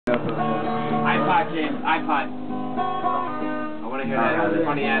iPod, James. iPod. I want to hear that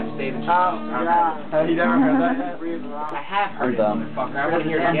funny ass statement. Have you never heard that yet? I have heard it, motherfucker. I want to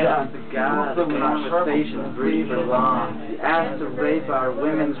hear it again. The God, the conversations brief or long. He asked to rape our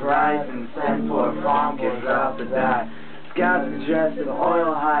women's rights and send poor farm kids out to die. Scouts are dressed in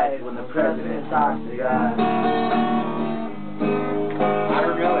oil hides when the president talks to God. I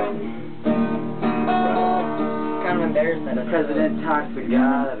don't know it. Kind of embarrassing. The president talks to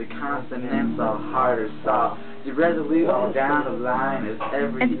God, the consonants are hard or soft. The resolution down the line is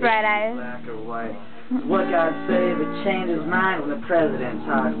every It's bright eyes. black or white. It's what God say, but change his mind when the president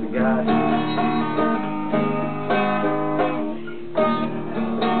talks to God.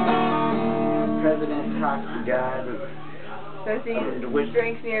 The president talks to God. So he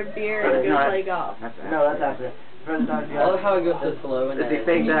drinks me a beer and goes play golf. No, that's after. I love how it goes so slow. If they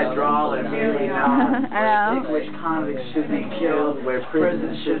fake that drawl and really not. I know. Which convicts should be killed, where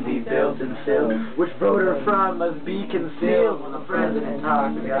prisons should be built and filled, which voter fraud must be concealed when the president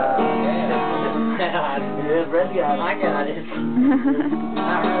talks to God. Yeah, Red guy. I got it.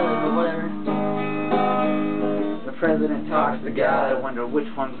 Not really, but whatever. The president talks to God. I wonder which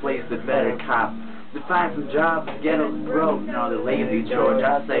one plays the better cop. To find some jobs, ghettos broke, you know, the lazy George.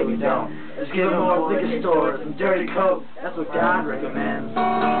 I say we don't. Just give them more liquor stores and dirty coke. That's what God recommends.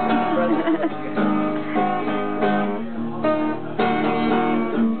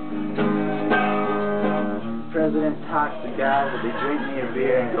 President talks to God, but they drink me a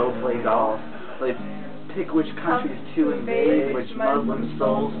beer and go play golf. They pick which countries to invade, which Muslim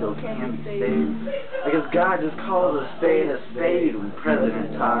souls still can't be saved. I guess God just calls a spade when the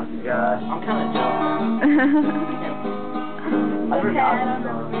president talks to God. I'm kind of jealous. I forgot this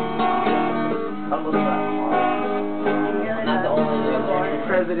song. I'm looking at I'm not the only loser. the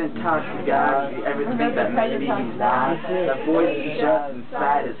president talks to God. You ever think that maybe he's not? That voice is just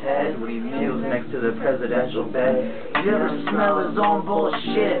inside his head when he kneels next to the presidential bed. You ever smell his own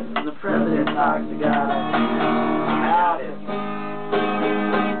bullshit when the president talks to God? Doubt it.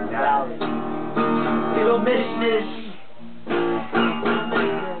 Doubt it. Little mish.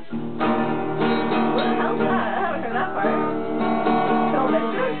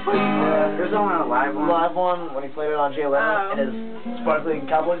 There's only a live one. Live one when he played it on J11 in his sparkling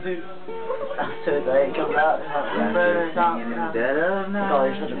cowboy suit. So it comes out. Dead of night. Oh,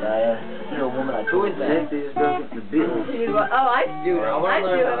 you're such a bad. You're a woman. Who is that? Oh, I do. I do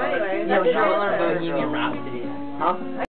them anyway. Yeah, but you want to learn Bohemian Rhapsody. Huh?